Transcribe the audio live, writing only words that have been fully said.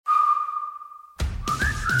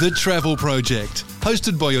The Travel Project,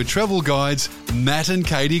 hosted by your travel guides, Matt and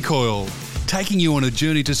Katie Coyle, taking you on a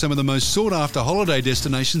journey to some of the most sought-after holiday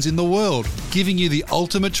destinations in the world, giving you the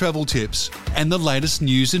ultimate travel tips and the latest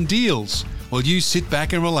news and deals, while you sit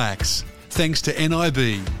back and relax. Thanks to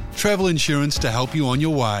NIB, travel insurance to help you on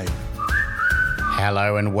your way.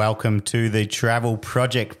 Hello and welcome to the Travel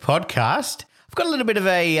Project podcast. I've got a little bit of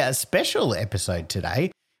a special episode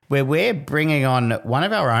today where we're bringing on one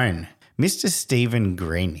of our own, Mr. Stephen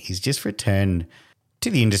Green. He's just returned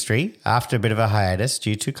to the industry after a bit of a hiatus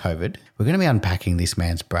due to COVID. We're going to be unpacking this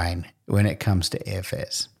man's brain when it comes to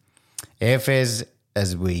airfares. Airfares,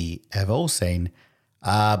 as we have all seen,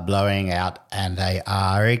 are blowing out and they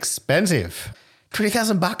are expensive.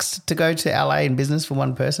 $20,000 to go to LA in business for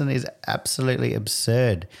one person is absolutely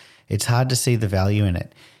absurd. It's hard to see the value in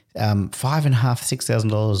it. $5,500,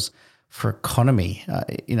 $6,000 for economy.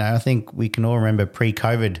 I think we can all remember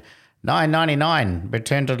pre-COVID, $9.99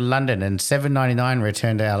 return to London and $7.99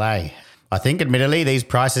 return to LA. I think, admittedly, these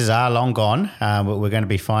prices are long gone, but we're going to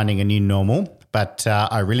be finding a new normal. But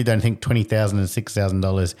I really don't think $20,000 and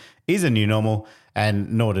 $6,000 is a new normal,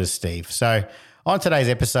 and nor does Steve. So on today's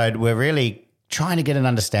episode, we're really trying to get an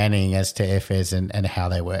understanding as to airfares and how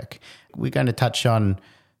they work. We're going to touch on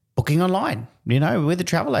booking online, with a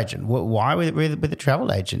travel agent. Why with a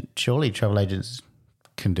travel agent? Surely travel agents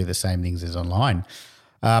can do the same things as online.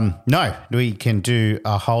 No, we can do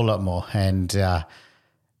a whole lot more, and so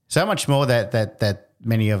much more that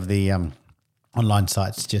many of the online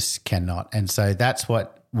sites just cannot. And so that's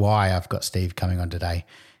why I've got Steve coming on today,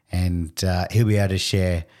 and he'll be able to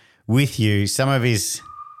share with you some of his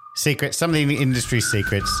secrets, some of the industry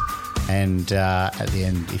secrets, and at the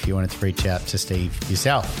end, if you wanted to reach out to Steve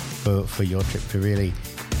yourself for your trip, to really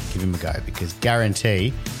give him a go, because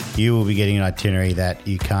guarantee you will be getting an itinerary that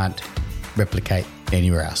you can't replicate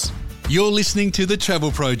anywhere else. You're listening to The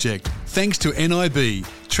Travel Project, thanks to NIB,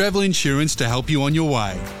 travel insurance to help you on your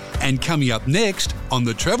way. And coming up next on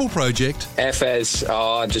The Travel Project... Airfares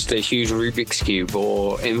are just a huge Rubik's Cube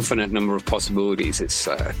or infinite number of possibilities. It's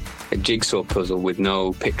a jigsaw puzzle with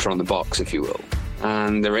no picture on the box, if you will.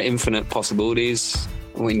 And there are infinite possibilities.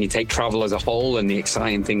 When you take travel as a whole and the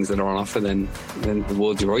exciting things that are on offer, then the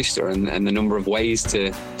world's your oyster, and the number of ways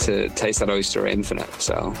to taste that oyster are infinite.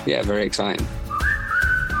 So, yeah, very exciting.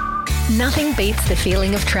 Nothing beats the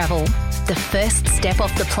feeling of travel. The first step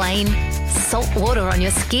off the plane, salt water on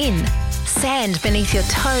your skin, sand beneath your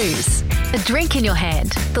toes, a drink in your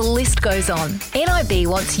hand. The list goes on. NIB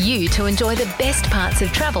wants you to enjoy the best parts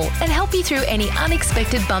of travel and help you through any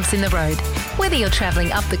unexpected bumps in the road, whether you're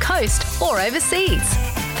travelling up the coast or overseas.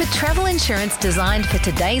 For travel insurance designed for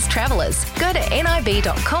today's travellers, go to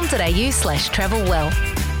nib.com.au/travelwell.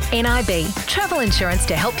 NIB, travel insurance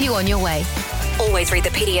to help you on your way. Always read the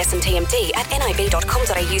PDS and TMD at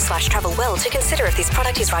nib.com.au/travelwell to consider if this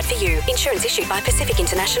product is right for you. Insurance issued by Pacific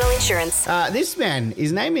International Insurance. This man,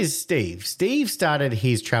 his name is Steve. Steve started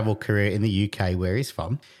his travel career in the UK, where he's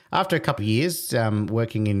from. After a couple of years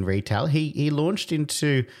working in retail, he launched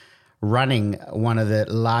into running one of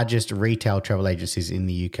the largest retail travel agencies in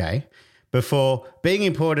the UK before being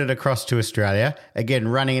imported across to Australia, again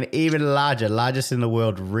running an even largest in the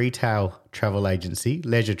world retail travel agency,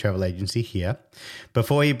 leisure travel agency here,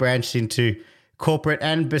 before he branched into corporate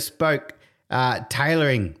and bespoke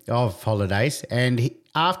tailoring of holidays. And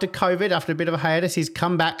after COVID, after a bit of a hiatus, he's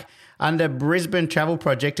come back under Brisbane Travel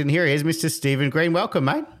Project, and here he is, Mr. Stephen Green. Welcome,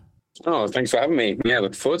 mate. Oh, thanks for having me. Yeah,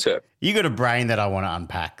 look forward to it. You got a brain that I want to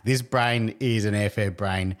unpack. This brain is an airfare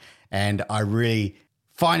brain, and I really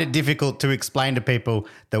find it difficult to explain to people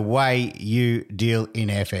the way you deal in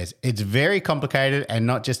airfares. It's very complicated and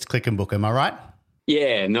not just click and book. Am I right?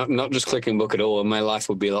 Yeah, not just click and book at all. My life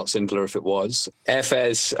would be a lot simpler if it was.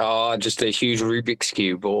 Airfares are just a huge Rubik's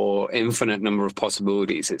Cube or infinite number of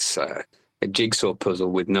possibilities. It's a jigsaw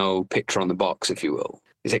puzzle with no picture on the box, if you will.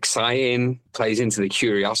 It's exciting, plays into the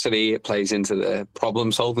curiosity, it plays into the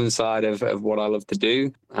problem-solving side of what I love to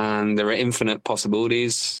do. And there are infinite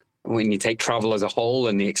possibilities. When you take travel as a whole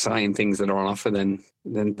and the exciting things that are on offer, then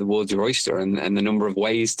the world's your oyster, and the number of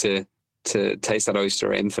ways to taste that oyster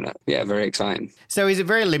are infinite. Yeah, very exciting. So is it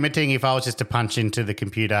very limiting if I was just to punch into the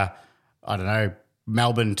computer, I don't know,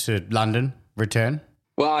 Melbourne to London, return?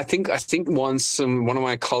 Well, I think once one of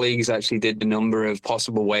my colleagues actually did the number of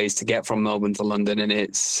possible ways to get from Melbourne to London, and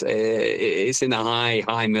it's in the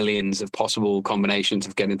high millions of possible combinations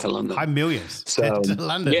of getting to London. High millions to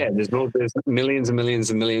London. Yeah, there's millions and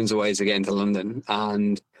millions and millions of ways of getting to London,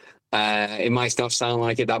 and it might not sound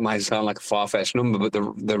like it. That might sound like a far-fetched number, but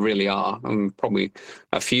there really are. Probably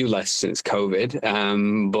a few less since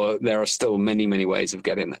COVID, but there are still many ways of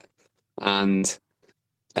getting there, and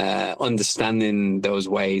understanding those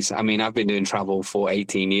ways. I mean, I've been doing travel for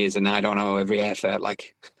 18 years and I don't know every airfare.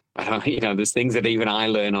 Like, I don't, there's things that even I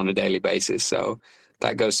learn on a daily basis. So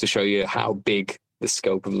that goes to show you how big the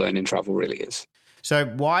scope of learning travel really is. So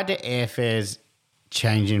why do airfares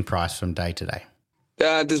change in price from day to day?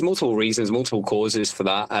 There's multiple reasons, multiple causes for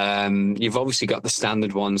that. You've obviously got the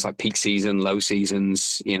standard ones like peak season, low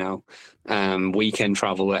seasons, weekend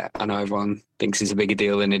travel. I know everyone thinks it's a bigger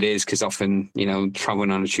deal than it is because often, traveling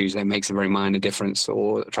on a Tuesday makes a very minor difference,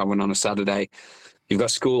 or traveling on a Saturday. You've got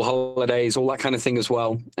school holidays, all that kind of thing as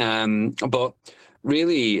well. But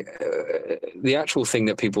really, the actual thing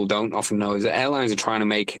that people don't often know is that airlines are trying to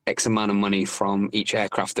make X amount of money from each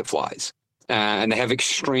aircraft that flies. And they have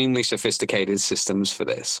extremely sophisticated systems for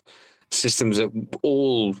this. Systems that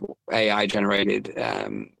all AI generated.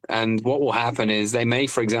 And what will happen is they may,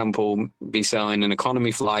 for example, be selling an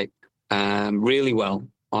economy flight really well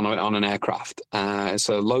on an aircraft.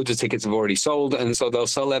 So loads of tickets have already sold. And so they'll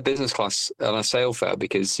sell their business class on a sale fare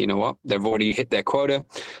because, you know what, they've already hit their quota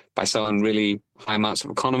by selling really high amounts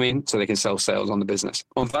of economy so they can sell sales on the business.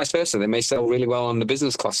 Or vice versa, they may sell really well on the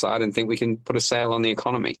business class side and think we can put a sale on the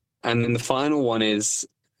economy. And then the final one is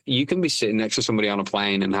you can be sitting next to somebody on a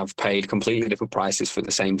plane and have paid completely different prices for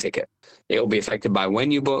the same ticket. It will be affected by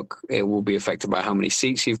when you book. It will be affected by how many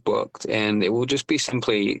seats you've booked. And it will just be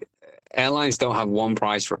simply, airlines don't have one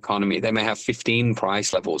price for economy. They may have 15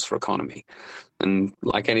 price levels for economy. And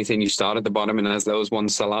like anything, you start at the bottom, and as those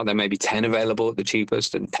ones sell out, there may be 10 available at the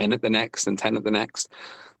cheapest and 10 at the next and 10 at the next.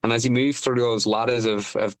 And as you move through those ladders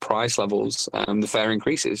of price levels, the fare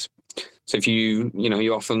increases. So if you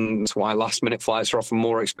often, that's why last minute flights are often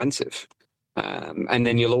more expensive. And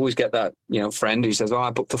then you'll always get that, friend who says, I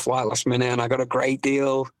booked the flight last minute and I got a great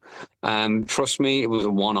deal. Trust me, it was a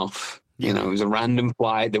one-off. It was a random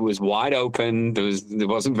flight that was wide open. It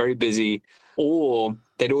wasn't very busy, or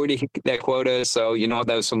they'd already hit their quota. So,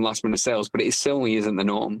 there was some last minute sales, but it certainly isn't the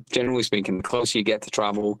norm. Generally speaking, the closer you get to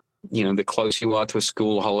travel, the closer you are to a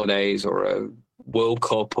school holidays or a World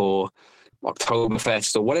Cup or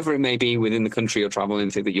Oktoberfest or whatever it may be within the country you're traveling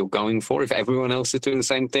to that you're going for, if everyone else is doing the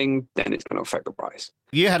same thing, then it's going to affect the price.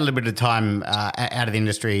 You had a little bit of time out of the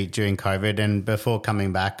industry during COVID, and before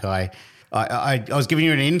coming back, I was giving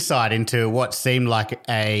you an insight into what seemed like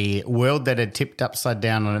a world that had tipped upside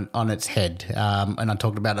down on its head. And I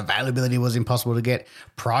talked about availability was impossible to get.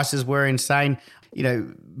 Prices were insane.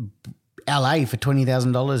 LA for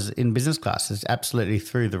 $20,000 in business class is absolutely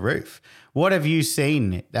through the roof. What have you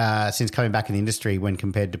seen since coming back in the industry when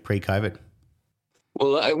compared to pre-COVID?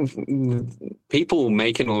 Well, people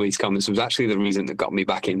making all these comments was actually the reason that got me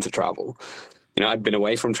back into travel. I'd been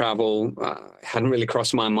away from travel, hadn't really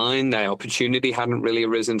crossed my mind. The opportunity hadn't really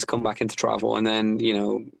arisen to come back into travel. And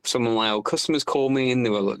then, some of my old customers called me and they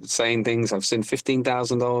were saying things. I've seen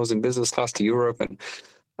 $15,000 in business class to Europe,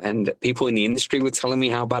 and people in the industry were telling me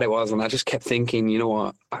how bad it was. And I just kept thinking, you know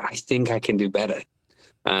what, I think I can do better.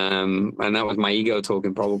 And that was my ego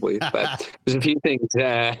talking probably. But there's a few things.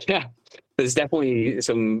 There's definitely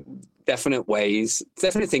some definite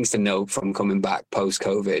things to note from coming back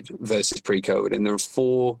post-COVID versus pre-COVID. And there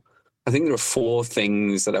are four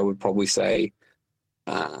things that I would probably say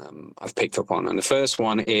I've picked up on. And the first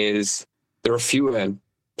one is there are fewer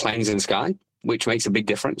planes in the sky, which makes a big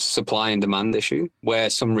difference. Supply and demand issue,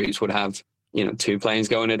 where some routes would have, 2 planes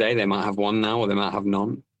going a day. They might have one now, or they might have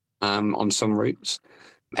none on some routes.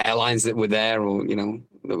 Airlines that were there or,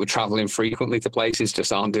 that were traveling frequently to places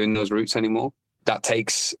just aren't doing those routes anymore. That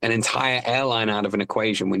takes an entire airline out of an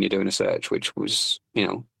equation when you're doing a search, which was,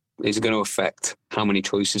 is going to affect how many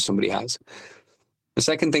choices somebody has. The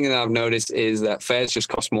second thing that I've noticed is that fares just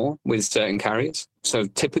cost more with certain carriers. So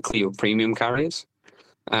typically your premium carriers,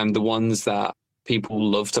 the ones that people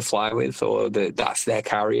love to fly with, or that's their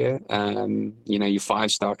carrier. Your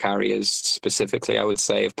 5-star carriers specifically, I would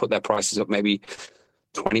say, have put their prices up maybe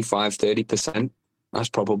 25, 30%. That's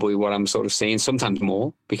probably what I'm sort of seeing, sometimes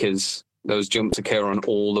more, because those jumps occur on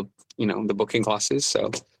all the booking classes.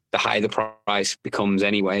 So the higher the price becomes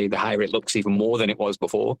anyway, the higher it looks even more than it was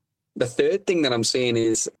before. The third thing that I'm seeing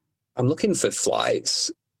is I'm looking for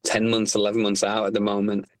flights 10 months, 11 months out at the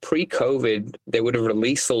moment. Pre-COVID, they would have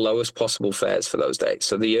released the lowest possible fares for those dates.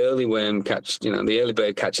 So the early worm catch, the early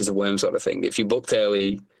bird catches the worm sort of thing. If you booked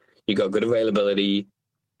early, you got good availability.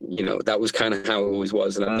 That was kind of how it always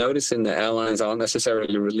was. And I'm noticing that airlines aren't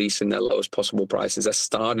necessarily releasing their lowest possible prices. They're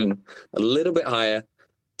starting a little bit higher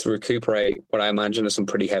to recuperate what I imagine are some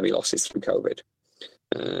pretty heavy losses through COVID.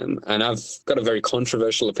 And I've got a very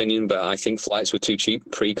controversial opinion, but I think flights were too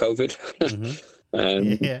cheap pre-COVID.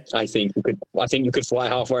 Mm-hmm. Yeah. I think you could fly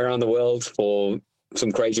halfway around the world for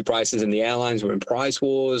some crazy prices, and the airlines were in price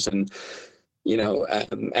wars, and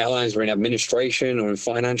airlines were in administration or in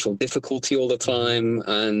financial difficulty all the time.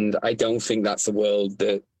 And I don't think that's the world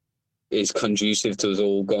that is conducive to us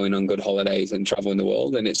all going on good holidays and traveling the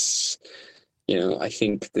world. And it's, I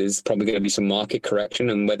think there's probably going to be some market correction,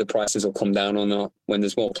 and whether prices will come down or not when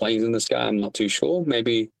there's more planes in the sky, I'm not too sure.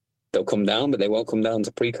 Maybe they'll come down, but they won't come down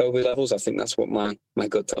to pre-COVID levels. I think that's what my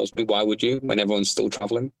gut tells me. Why would you when everyone's still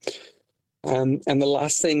traveling? And the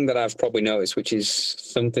last thing that I've probably noticed, which is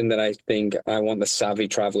something that I think I want the savvy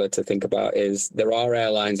traveler to think about, is there are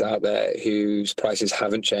airlines out there whose prices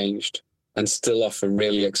haven't changed and still offer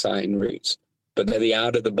really exciting routes. But they're the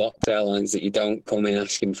out-of-the-box airlines that you don't come in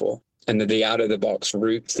asking for. And they're the out-of-the-box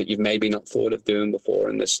routes that you've maybe not thought of doing before,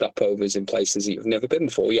 and the stopovers in places that you've never been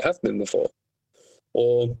before, you have been before.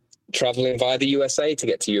 Or traveling via the USA to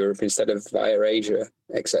get to Europe instead of via Asia,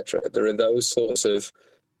 etc. There are those sorts of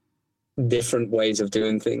different ways of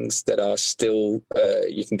doing things that are still,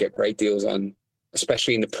 you can get great deals on,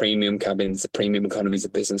 especially in the premium cabins, the premium economies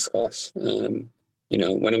of business class. When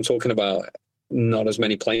I'm talking about not as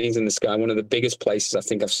many planes in the sky, one of the biggest places I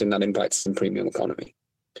think I've seen that impact is in premium economy,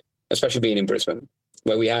 especially being in Brisbane,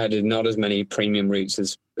 where we had not as many premium routes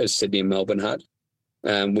as Sydney and Melbourne had.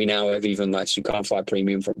 We now have even less. You can't fly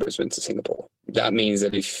premium from Brisbane to Singapore. That means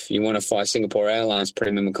that if you want to fly Singapore Airlines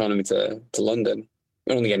premium economy to London,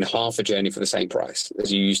 you're only getting half a journey for the same price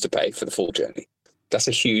as you used to pay for the full journey. That's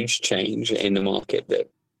a huge change in the market that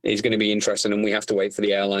is going to be interesting, and we have to wait for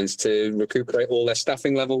the airlines to recuperate all their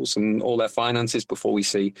staffing levels and all their finances before we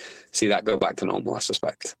see that go back to normal, I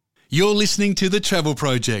suspect. You're listening to The Travel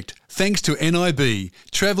Project, thanks to NIB,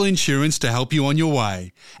 travel insurance to help you on your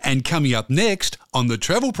way. And coming up next on The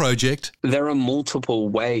Travel Project... There are multiple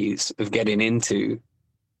ways of getting into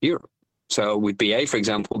Europe. So with BA, for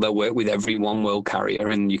example, they'll work with every one world carrier,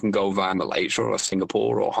 and you can go via Malaysia or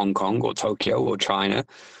Singapore or Hong Kong or Tokyo or China.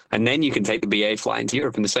 And then you can take the BA flight into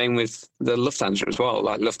Europe. And the same with the Lufthansa as well.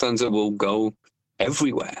 Like Lufthansa will go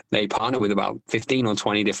everywhere. They partner with about 15 or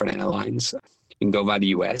 20 different airlines. You can go via the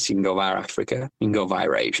US, you can go via Africa, you can go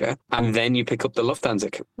via Asia, and then you pick up the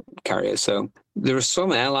Lufthansa carrier. So there are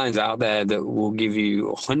some airlines out there that will give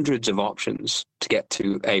you hundreds of options to get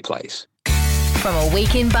to a place. From a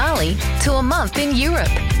week in Bali to a month in Europe,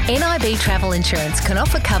 NIB Travel Insurance can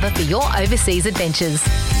offer cover for your overseas adventures.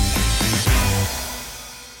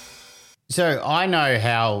 So I know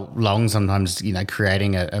how long sometimes,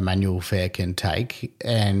 creating a manual fare can take,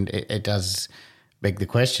 and it does beg the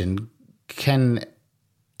question, can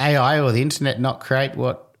AI or the internet not create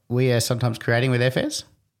what we are sometimes creating with airfares?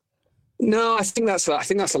 No, I think that's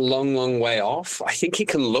a long, long way off. I think it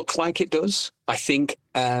can look like it does. I think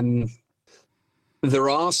there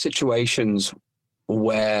are situations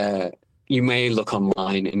where you may look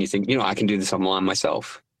online and you think, I can do this online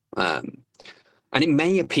myself. And it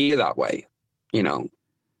may appear that way,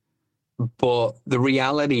 but the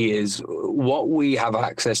reality is what we have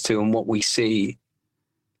access to and what we see,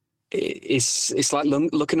 it's like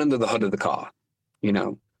looking under the hood of the car.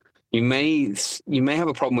 You may have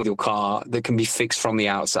a problem with your car that can be fixed from the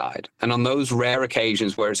outside. And on those rare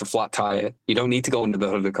occasions where it's a flat tire, you don't need to go under the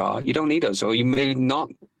hood of the car. You don't need us, or you may not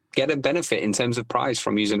get a benefit in terms of price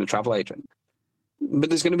from using a travel agent. But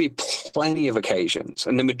there's going to be plenty of occasions,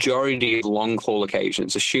 and the majority of long-haul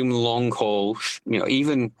occasions, assume long-haul,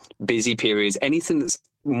 even busy periods, anything that's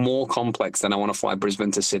more complex than I want to fly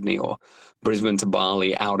Brisbane to Sydney or Brisbane to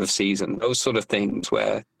Bali out of season, those sort of things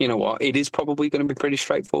where, it is probably going to be pretty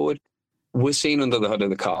straightforward. We're seeing under the hood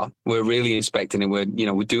of the car. We're really inspecting it. We're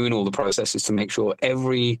doing all the processes to make sure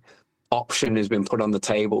every option has been put on the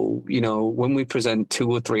table. When we present 2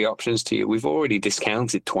 or 3 options to you, we've already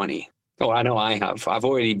discounted 20. Oh, I know I have. I've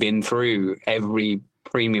already been through every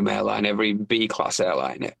premium airline, every B-class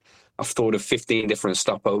airline. I've thought of 15 different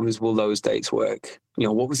stopovers. Will those dates work?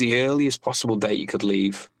 What was the earliest possible date you could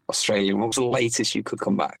leave Australia? What was the latest you could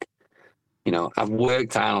come back? I've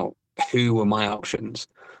worked out who were my options.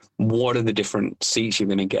 What are the different seats you're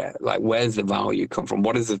going to get? Like, where's the value come from?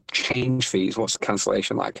 What is the change fees? What's the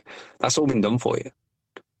cancellation like? That's all been done for you.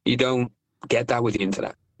 You don't get that with the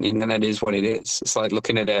internet. The internet is what it is. It's like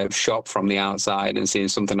looking at a shop from the outside and seeing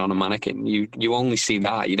something on a mannequin. You only see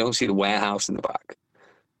that. You don't see the warehouse in the back.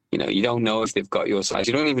 You don't know if they've got your size.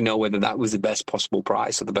 You don't even know whether that was the best possible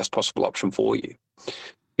price or the best possible option for you.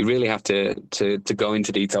 You really have to go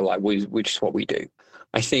into detail, like which is what we do.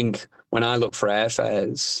 I think when I look for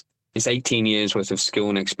airfares, it's 18 years worth of skill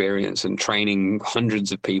and experience and training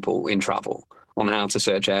hundreds of people in travel on how to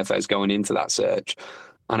search airfares going into that search.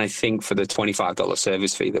 And I think for the $25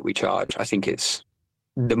 service fee that we charge, I think it's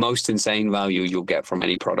the most insane value you'll get from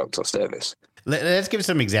any product or service. Let's give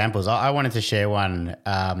some examples. I wanted to share one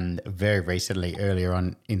very recently, earlier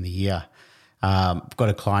on in the year. I've got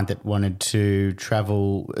a client that wanted to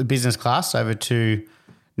travel business class over to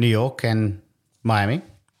New York and Miami.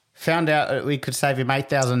 Found out that we could save him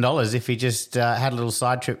 $8,000 if he just had a little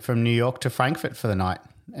side trip from New York to Frankfurt for the night.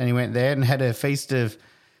 And he went there and had a feast of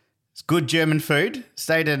good German food,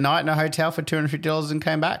 stayed a night in a hotel for $250 and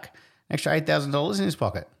came back. Extra $8,000 in his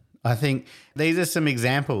pocket. I think these are some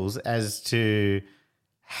examples as to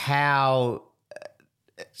how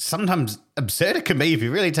sometimes absurd it can be if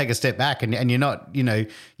you really take a step back and you're not,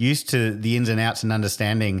 used to the ins and outs and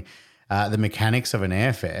understanding the mechanics of an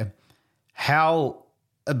airfare, how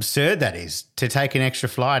absurd that is to take an extra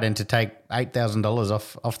flight and to take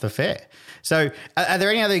 $8,000 off the fare. So are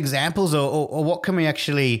there any other examples or what can we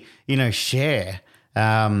actually, share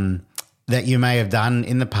that you may have done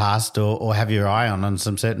in the past or have your eye on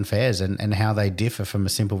some certain fares and how they differ from a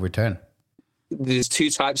simple return? There's two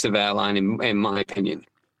types of airline, in my opinion.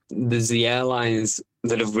 There's the airlines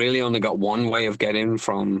that have really only got one way of getting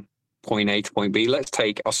from point A to point B. Let's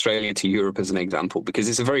take Australia to Europe as an example, because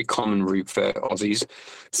it's a very common route for Aussies.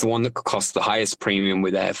 It's the one that costs the highest premium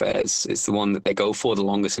with airfares. It's the one that they go for the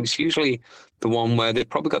longest. And it's usually the one where they've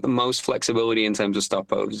probably got the most flexibility in terms of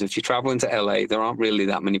stopovers. If you travel into LA, there aren't really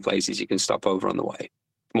that many places you can stop over on the way,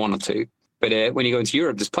 one or two. But when you go into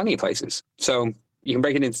Europe, there's plenty of places. So you can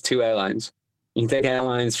break it into two airlines. You can take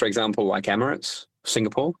airlines, for example, like Emirates,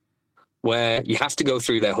 Singapore, where you have to go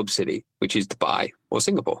through their hub city, which is Dubai or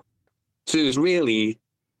Singapore. So there's really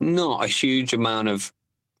not a huge amount of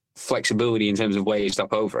flexibility in terms of where you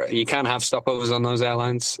stop over. You can have stopovers on those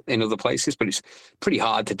airlines in other places, but it's pretty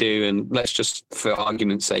hard to do. And let's just, for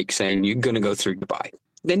argument's sake, saying you're going to go through Dubai.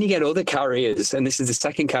 Then you get other carriers, and this is the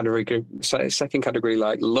second category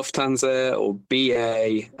like Lufthansa or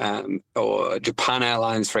BA or Japan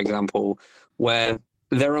Airlines, for example, where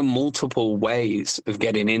there are multiple ways of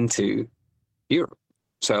getting into Europe.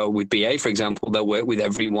 So with BA, for example, they'll work with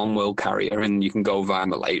every one world carrier, and you can go via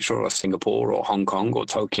Malaysia or Singapore or Hong Kong or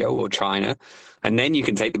Tokyo or China. And then you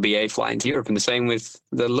can take the BA flight into Europe. And the same with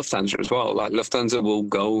the Lufthansa as well. Like Lufthansa will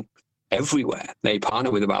go everywhere. They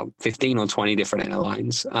partner with about 15 or 20 different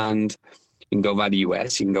airlines, and you can go via the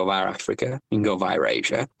US, you can go via Africa, you can go via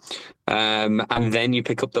Asia. And then you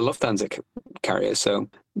pick up the Lufthansa carrier. So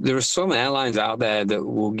there are some airlines out there that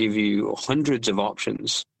will give you hundreds of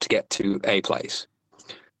options to get to a place.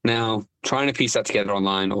 Now, trying to piece that together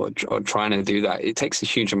online or trying to do that, it takes a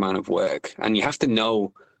huge amount of work, and you have to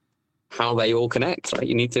know how they all connect. Right?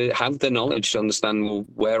 You need to have the knowledge to understand, well,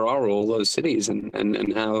 where are all those cities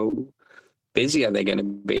and how busy are they going to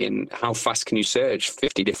be, and how fast can you search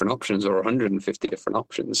 50 different options or 150 different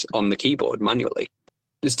options on the keyboard manually.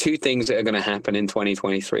 There's two things that are going to happen in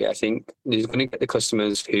 2023. I think there's going to get the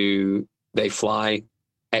customers who they fly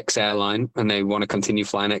X airline and they want to continue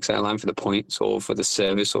flying X airline for the points or for the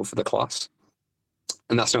service or for the class.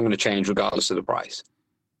 And that's not going to change regardless of the price.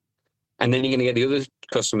 And then you're going to get the other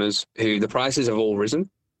customers who the prices have all risen,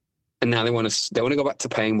 and now they want to go back to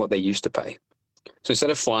paying what they used to pay. So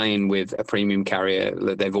instead of flying with a premium carrier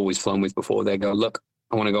that they've always flown with before, they go, look,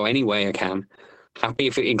 I want to go any way I can. Happy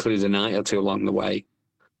if it includes a night or two along the way,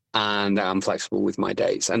 and I'm flexible with my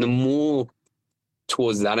dates. And the more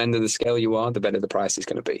towards that end of the scale you are, the better the price is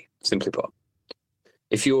going to be, simply put.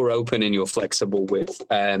 If you're open and you're flexible with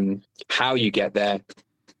how you get there,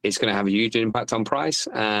 it's going to have a huge impact on price.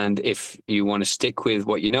 And if you want to stick with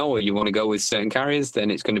what you know, or you want to go with certain carriers, then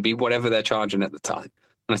it's going to be whatever they're charging at the time.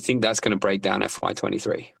 And I think that's going to break down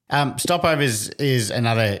FY23. Stopovers is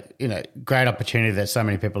another, great opportunity that so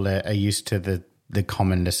many people are used to the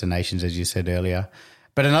common destinations, as you said earlier.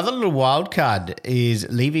 But another little wild card is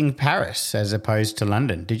leaving Paris as opposed to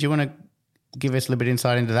London. Did you want to give us a little bit of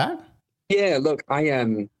insight into that? Yeah, look,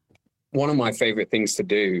 one of my favorite things to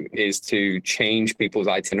do is to change people's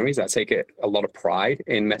itineraries. I take a lot of pride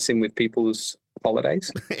in messing with people's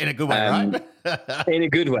holidays. In a good way, right? In a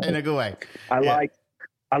good way. In a good way.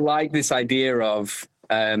 I like this idea of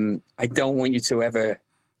I don't want you to ever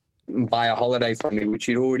buy a holiday from me which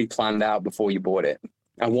you'd already planned out before you bought it.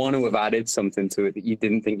 I want to have added something to it that you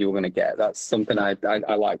didn't think you were going to get. That's something I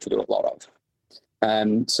like to do a lot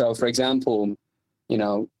of. So, for example,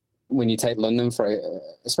 when you take London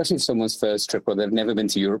especially if someone's first trip, or they've never been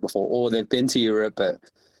to Europe before, or they've been to Europe, but,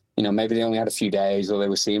 maybe they only had a few days, or they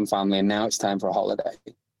were seeing family, and now it's time for a holiday.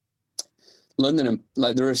 London,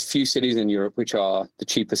 there are a few cities in Europe which are the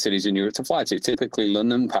cheapest cities in Europe to fly to. Typically,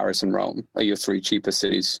 London, Paris, and Rome are your three cheapest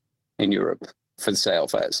cities in Europe for the sale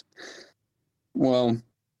fares. Well,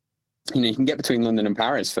 you can get between London and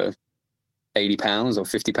Paris for £80 or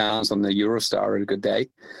 £50 on the Eurostar at a good day.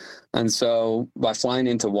 And so by flying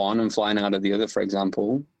into one and flying out of the other, for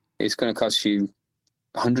example, it's going to cost you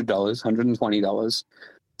 $100, $120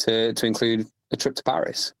 to include a trip to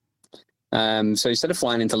Paris. So instead of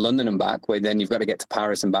flying into London and back, where then you've got to get to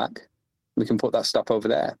Paris and back, we can put that stop over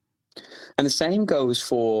there. And the same goes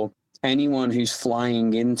for anyone who's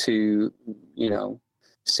flying into,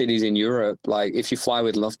 cities in Europe. Like if you fly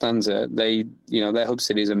with Lufthansa, their hub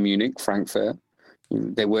cities are Munich, Frankfurt.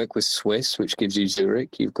 They work with Swiss, which gives you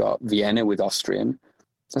Zurich. You've got Vienna with Austrian.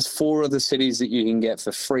 There's 4 other cities that you can get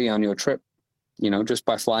for free on your trip, just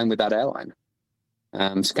by flying with that airline.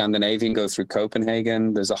 Scandinavian go through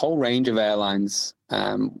Copenhagen. There's a whole range of airlines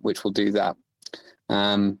which will do that.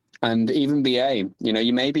 And even BA,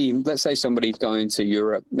 you may be, let's say somebody's going to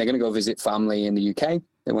Europe. They're going to go visit family in the UK.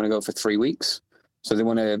 They want to go for 3 weeks. So they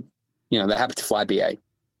want to, they're happy to fly BA.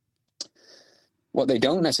 What they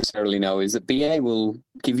don't necessarily know is that BA will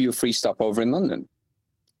give you a free stopover in London.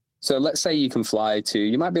 So let's say you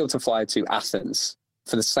might be able to fly to Athens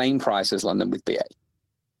for the same price as London with BA.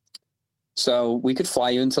 So we could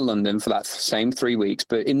fly you into London for that same 3 weeks,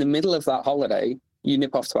 but in the middle of that holiday, you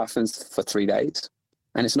nip off to Athens for 3 days,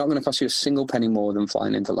 and it's not going to cost you a single penny more than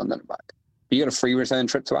flying into London and back. You get a free return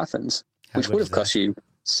trip to Athens, which would have cost you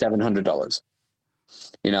 $700,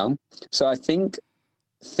 So I think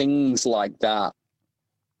things like that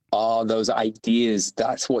are those ideas.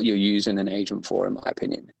 That's what you're using an agent for, in my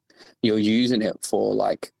opinion. You're using it for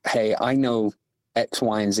like, hey, I know X,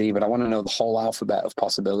 Y, and Z, but I want to know the whole alphabet of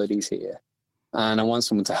possibilities here. And I want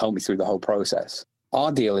someone to help me through the whole process.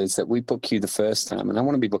 Our deal is that we book you the first time, and I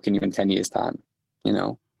want to be booking you in 10 years' time.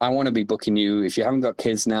 I want to be booking you, if you haven't got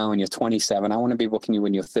kids now and you're 27, I want to be booking you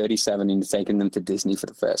when you're 37 and you're taking them to Disney for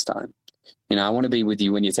the first time. I want to be with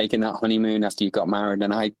you when you're taking that honeymoon after you got married.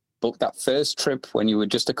 And I booked that first trip when you were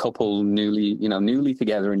just a couple newly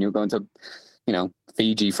together and you're going to,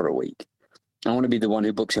 Fiji for a week. I want to be the one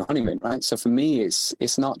who books your honeymoon, right? So for me,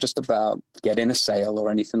 it's not just about getting a sale or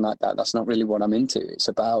anything like that. That's not really what I'm into. It's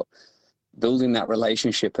about building that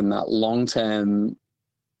relationship and that long-term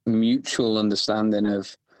mutual understanding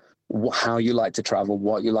of how you like to travel,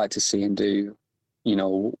 what you like to see and do,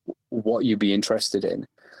 what you'd be interested in.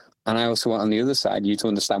 And I also want on the other side, you to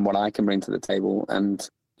understand what I can bring to the table. And,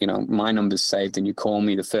 my number's saved and you call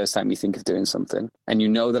me the first time you think of doing something. And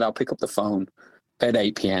that I'll pick up the phone at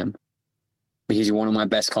 8 p.m. because you're one of my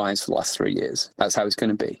best clients for the last 3 years. That's how it's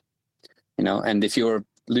going to be, and if you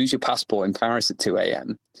lose your passport in Paris at 2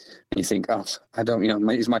 a.m. and you think, oh, I don't,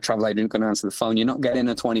 is my travel agent going to answer the phone? You're not getting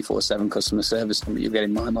a 24/7 customer service number. You're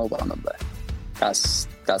getting my mobile number. That's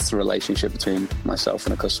the relationship between myself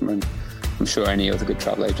and a customer, and I'm sure any other good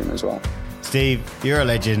travel agent as well. Steve, you're a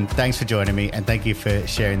legend. Thanks for joining me, and thank you for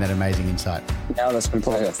sharing that amazing insight. Yeah, that's been a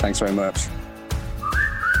pleasure. Thanks very much.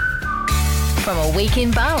 From a week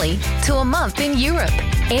in Bali to a month in Europe,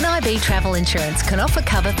 NIB Travel Insurance can offer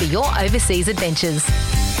cover for your overseas adventures.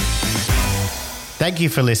 Thank you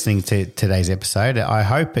for listening to today's episode. I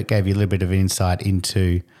hope it gave you a little bit of insight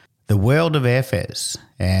into the world of airfares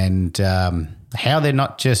and how they're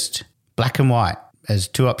not just black and white as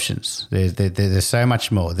two options. There's so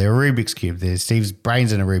much more. They're a Rubik's Cube. There's Steve's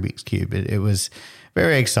brains in a Rubik's Cube. It was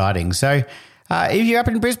very exciting. So if you're up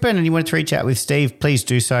in Brisbane and you want to reach out with Steve, please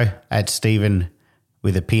do so at Stephen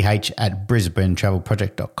with a PH at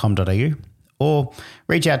brisbanetravelproject.com.au or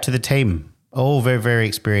reach out to the team, all very, very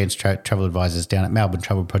experienced travel advisors down at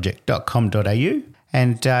melbournetravelproject.com.au,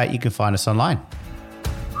 and you can find us online.